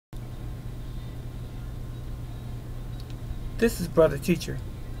This is Brother Teacher.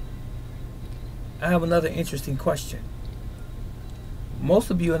 I have another interesting question. Most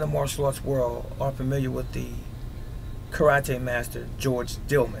of you in the martial arts world are familiar with the karate master George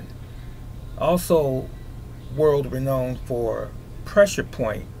Dillman, also world renowned for pressure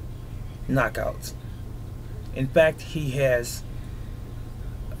point knockouts. In fact, he has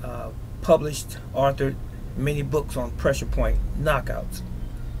published, authored many books on pressure point knockouts,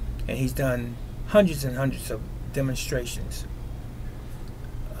 and he's done hundreds and hundreds of demonstrations,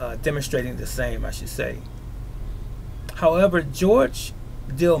 demonstrating the same, I should say. However, George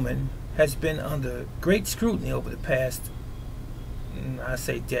Dillman has been under great scrutiny over the past, I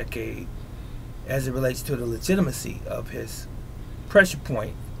say, decade, as it relates to the legitimacy of his pressure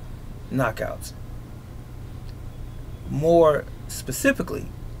point knockouts. More specifically,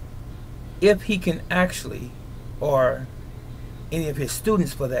 if he can actually, or any of his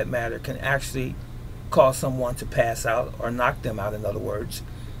students for that matter, can actually cause someone to pass out or knock them out, in other words,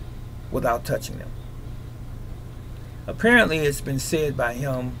 without touching them. Apparently, it's been said by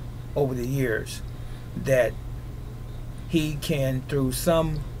him over the years that he can, through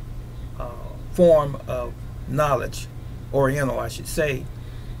some form of knowledge, oriental I should say,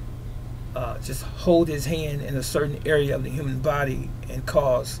 just hold his hand in a certain area of the human body and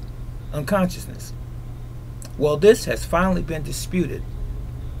cause unconsciousness. Well, this has finally been disputed,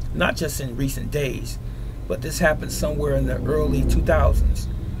 not just in recent days, but this happened somewhere in the early 2000s,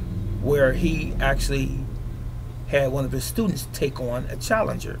 where he actually had one of his students take on a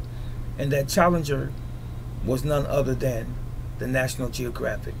challenger, and that challenger was none other than the National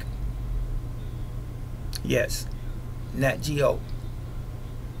Geographic. Yes, Nat Geo.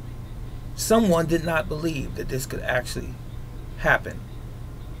 Someone did not believe that this could actually happen,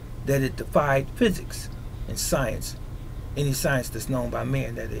 that it defied physics and science, any science that's known by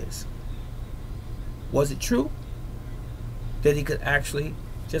man, that is. Was it true that he could actually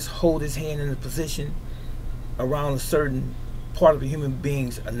just hold his hand in a position around a certain part of a human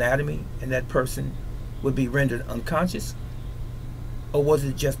being's anatomy and that person would be rendered unconscious? Or was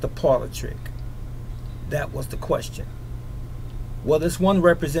it just a parlor trick? That was the question. Well, this one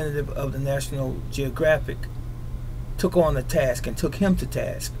representative of the National Geographic took on the task and took him to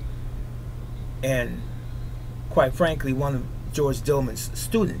task. And quite frankly, one of George Dillman's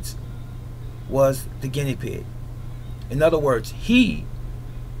students was the guinea pig. In other words, he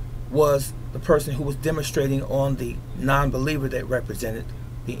was the person who was demonstrating on the non-believer that represented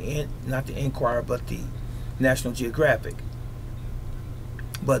not the Inquirer, but the National Geographic.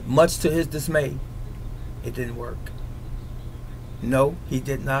 But much to his dismay, it didn't work. No, he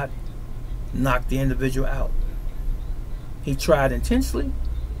did not knock the individual out. He tried intensely,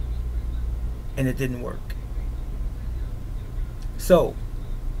 and it didn't work. So,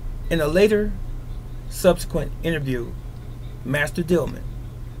 in a later subsequent interview, Master Dillman,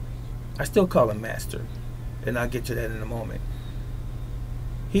 I still call him Master, and I'll get to that in a moment,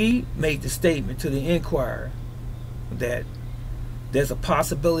 he made the statement to the Inquirer that there's a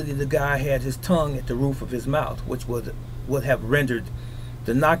possibility the guy had his tongue at the roof of his mouth, which would have rendered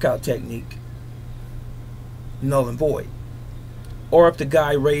the knockout technique null and void. Or if the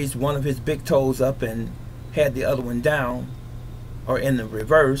guy raised one of his big toes up and had the other one down, or in the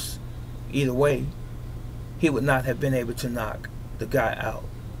reverse, either way, he would not have been able to knock the guy out,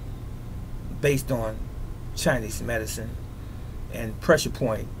 based on Chinese medicine and pressure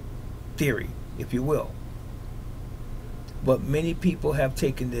point theory, if you will. But many people have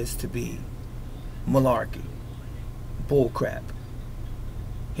taken this to be malarkey, bullcrap,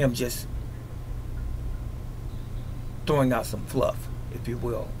 him just throwing out some fluff, if you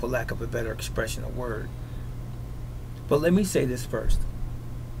will, for lack of a better expression of word. But let me say this first.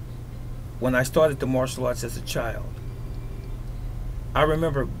 When I started the martial arts as a child, I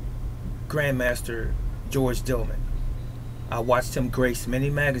remember Grandmaster George Dillman. I watched him grace many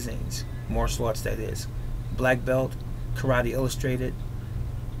magazines, martial arts that is, Black Belt, Karate Illustrated,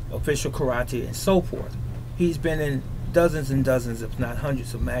 Official Karate, and so forth. He's been in dozens and dozens, if not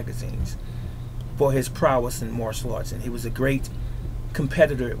hundreds, of magazines for his prowess in martial arts, and he was a great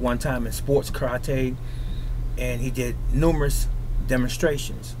competitor at one time in sports karate, and he did numerous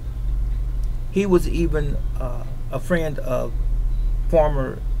demonstrations. He was even a friend of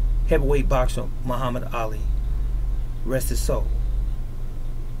former heavyweight boxer Muhammad Ali, rest his soul.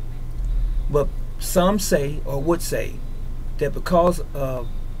 But some say, or would say, that because of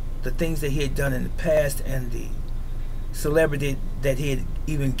the things that he had done in the past and the celebrity that he had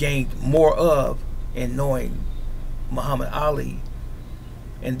even gained more of in knowing Muhammad Ali,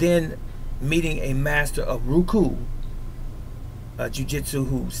 and then meeting a master of Ruku, jiu-jitsu,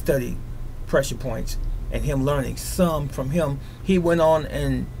 who studied pressure points and him learning some from him, he went on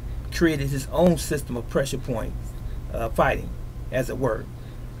and created his own system of pressure point fighting, as it were.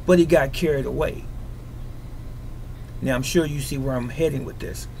 But he got carried away. Now I'm sure you see where I'm heading with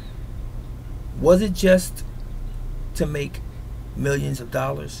this. Was it just to make millions of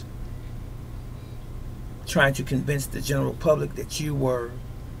dollars, trying to convince the general public that you were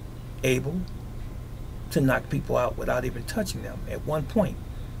able to knock people out without even touching them? At one point,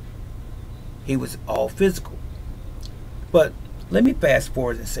 he was all physical. But let me fast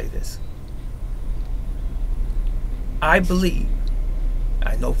forward and say this. I believe,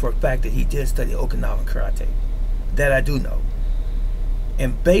 I know for a fact that he did study Okinawan karate. That I do know.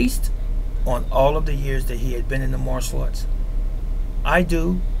 And based on all of the years that he had been in the martial arts, I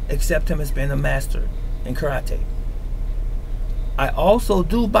do accept him as being a master in karate. I also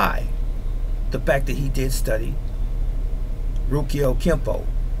do buy the fact that he did study Rukyo Kempo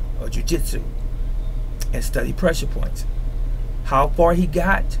or Jiu-Jitsu and study pressure points. How far he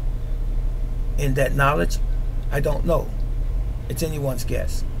got in that knowledge, I don't know. It's anyone's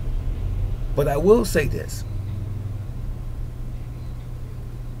guess. But I will say this.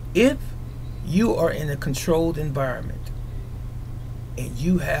 If you are in a controlled environment and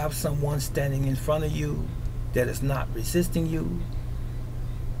you have someone standing in front of you that is not resisting you,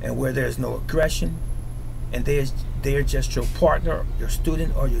 and where there's no aggression, and they're just your partner, your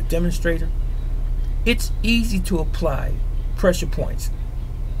student, or your demonstrator, it's easy to apply pressure points,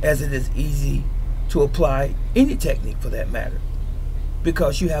 as it is easy to apply any technique for that matter,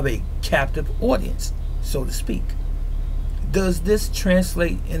 because you have a captive audience, so to speak. Does this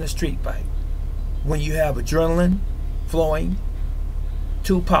translate in a street fight? When you have adrenaline flowing,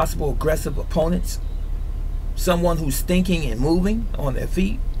 two possible aggressive opponents, someone who's thinking and moving on their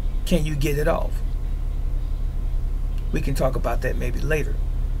feet, can you get it off? We can talk about that maybe later.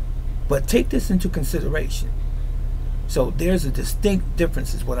 But take this into consideration. So there's a distinct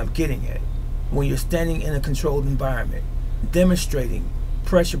difference is what I'm getting at. When you're standing in a controlled environment, demonstrating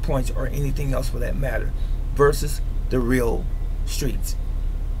pressure points or anything else for that matter, versus the real streets,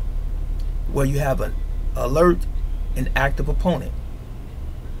 where you have an alert and active opponent.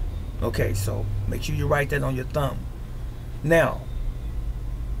 Okay, so make sure you write that on your thumb. Now,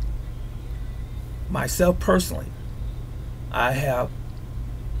 myself personally, I have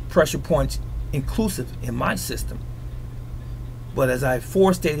pressure points inclusive in my system. But as I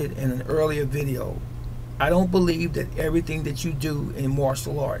forestated in an earlier video, I don't believe that everything that you do in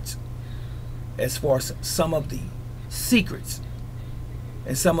martial arts, as far as some of the secrets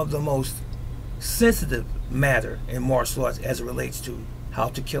and some of the most sensitive matter in martial arts as it relates to how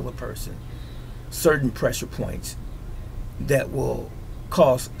to kill a person, certain pressure points that will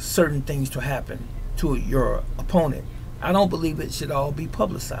cause certain things to happen to your opponent, I don't believe it should all be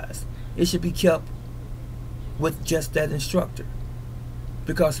publicized. It should be kept with just that instructor.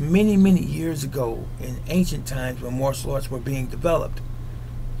 Because many, many years ago, in ancient times when martial arts were being developed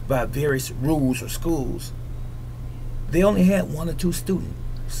by various rules or schools, they only had 1 or 2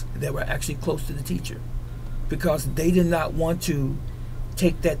 students that were actually close to the teacher, because they did not want to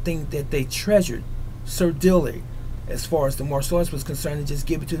take that thing that they treasured so dearly as far as the martial arts was concerned and just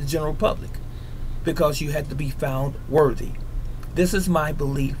give it to the general public, because you had to be found worthy. This is my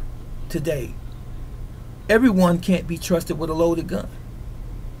belief today. Everyone can't be trusted with a loaded gun,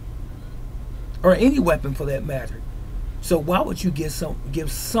 or any weapon for that matter. So why would you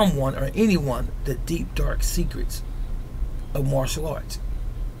give someone or anyone the deep, dark secrets of martial arts?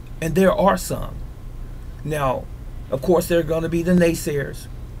 And there are some. Now, of course, there are going to be the naysayers.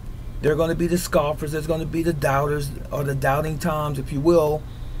 There are going to be the scoffers. There's going to be the doubters, or the doubting Toms, if you will.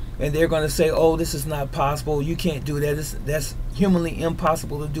 And they're going to say, oh, this is not possible. You can't do that. That's humanly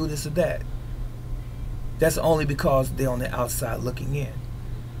impossible to do this or that. That's only because they're on the outside looking in.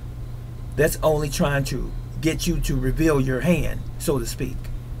 That's only trying to get you to reveal your hand, so to speak.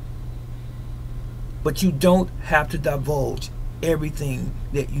 But you don't have to divulge everything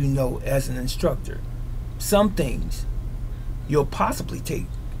that you know as an instructor. Some things you'll possibly take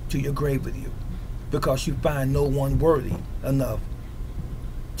to your grave with you, because you find no one worthy enough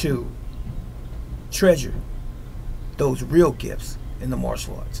to treasure those real gifts in the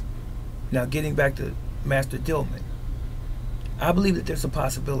martial arts. Now, getting back to Master Dillman, I believe that there's a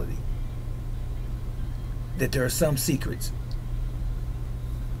possibility that there are some secrets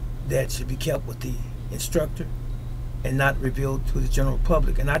that should be kept with the instructor and not revealed to the general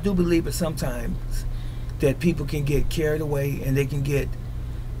public. And I do believe that sometimes that people can get carried away and they can get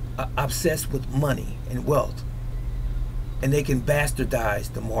obsessed with money and wealth, and they can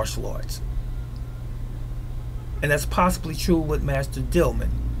bastardize the martial arts. And that's possibly true with Master Dillman.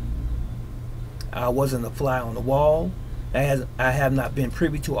 I wasn't a fly on the wall. I have not been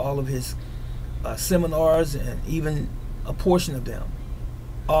privy to all of his seminars and even a portion of them.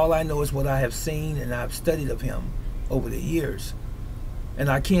 All I know is what I have seen and I've studied of him over the years. And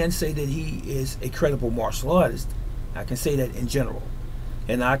I can say that he is a credible martial artist. I can say that in general.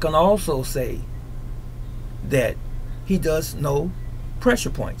 And I can also say that he does know pressure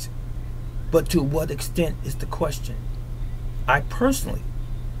points. But to what extent is the question? I personally,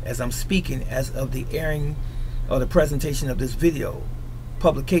 as I'm speaking, as of the airing or the presentation of this video,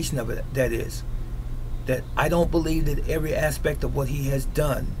 publication of it, that is, that I don't believe that every aspect of what he has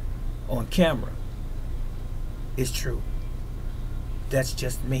done on camera is true. That's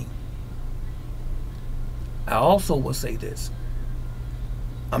just me. I also will say this.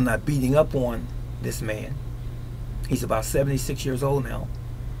 I'm not beating up on this man. He's about 76 years old now.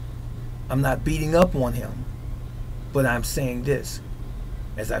 I'm not beating up on him, but I'm saying this,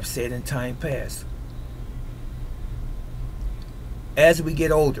 as I've said in time past. As we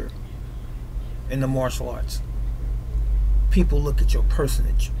get older in the martial arts, people look at your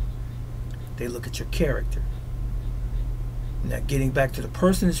personage. They look at your character. Now, getting back to the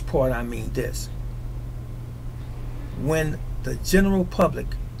personage part, I mean this. When the general public,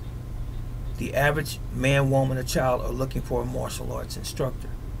 the average man, woman, or child are looking for a martial arts instructor,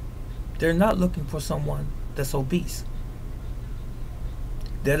 they're not looking for someone that's obese.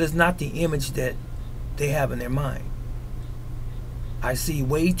 That is not the image that they have in their mind. I see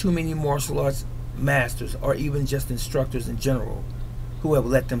way too many martial arts masters, or even just instructors in general, who have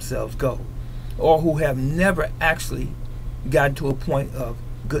let themselves go, or who have never actually gotten to a point of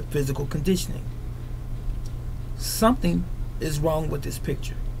good physical conditioning. Something is wrong with this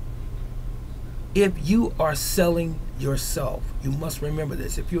picture. If you are selling yourself, you must remember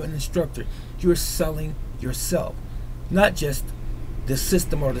this. If you're an instructor, you're selling yourself, not just the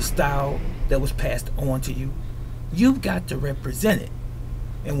system or the style that was passed on to you. You've got to represent it.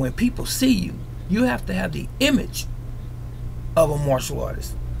 And when people see you, you have to have the image of a martial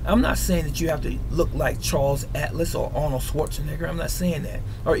artist. I'm not saying that you have to look like Charles Atlas or Arnold Schwarzenegger. I'm not saying that.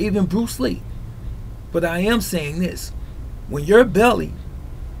 Or even Bruce Lee. But I am saying this. When your belly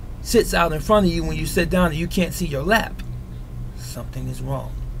sits out in front of you when you sit down and you can't see your lap, something is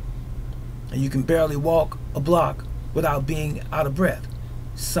wrong. And you can barely walk a block without being out of breath.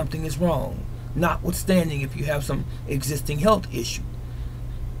 Something is wrong. Notwithstanding if you have some existing health issue.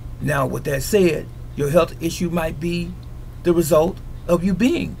 Now, with that said, your health issue might be the result of you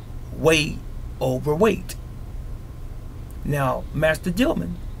being way overweight. Now, Master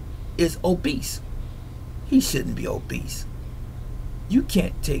Dillman is obese. He shouldn't be obese. You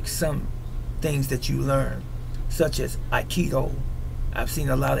can't take some things that you learn, such as Aikido. I've seen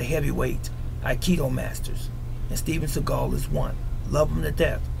a lot of heavyweight Aikido masters, and Steven Seagal is one. Love him to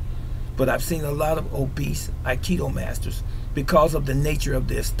death. But I've seen a lot of obese Aikido masters. Because of the nature of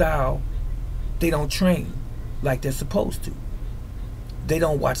their style, they don't train like they're supposed to. They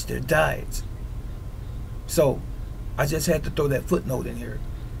don't watch their diets. So I just had to throw that footnote in here.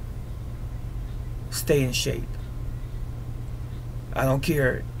 Stay in shape. I don't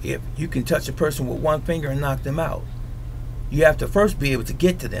care if you can touch a person with one finger and knock them out. You have to first be able to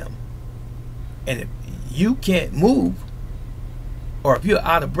get to them. And if you can't move, or if you're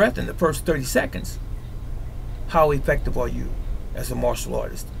out of breath in the first 30 seconds, how effective are you as a martial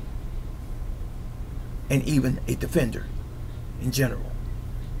artist? And even a defender in general.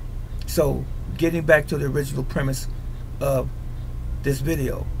 So, getting back to the original premise of this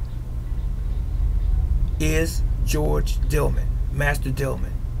video, is George Dillman, Master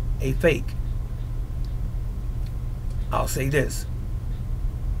Dillman, a fake? I'll say this.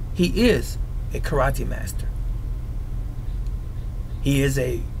 He is a karate master. He is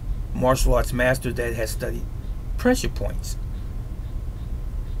a martial arts master that has studied pressure points.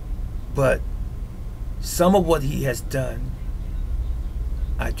 But some of what he has done,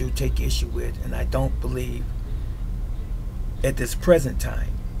 I do take issue with, and I don't believe at this present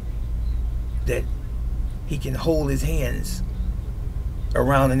time that he can hold his hands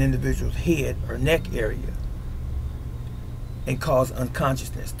around an individual's head or neck area and cause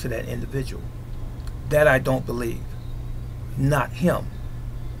unconsciousness to that individual. That I don't believe. Not him.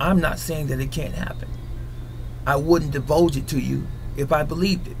 I'm not saying that it can't happen. I wouldn't divulge it to you if I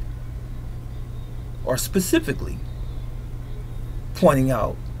believed it. Or specifically pointing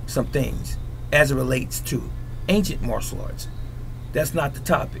out some things as it relates to ancient martial arts. That's not the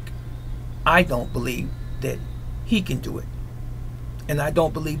topic. I don't believe that he can do it. And I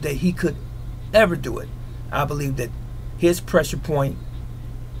don't believe that he could ever do it. I believe that his pressure point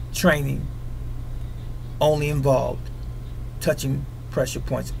training only involved touching pressure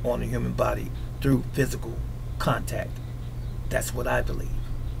points on the human body through physical contact. That's what I believe,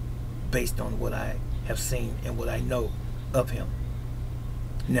 based on what I have seen and what I know of him.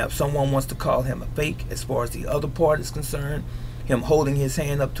 Now, if someone wants to call him a fake as far as the other part is concerned, him holding his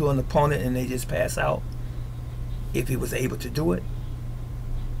hand up to an opponent and they just pass out, if he was able to do it,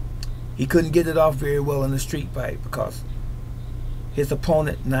 he couldn't get it off very well in the street fight because his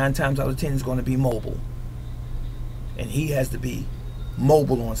opponent 9 times out of 10 is going to be mobile, and he has to be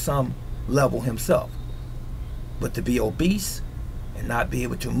mobile on some level himself. But to be obese and not be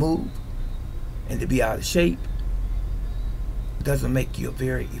able to move and to be out of shape doesn't make you a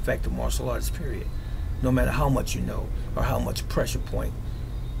very effective martial artist, period, no matter how much you know or how much pressure point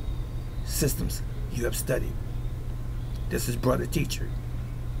systems you have studied. This is Brother Teacher.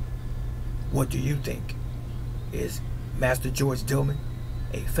 What do you think? Is Master George Dillman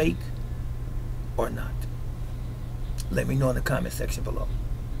a fake or not? Let me know in the comment section below.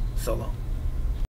 So long.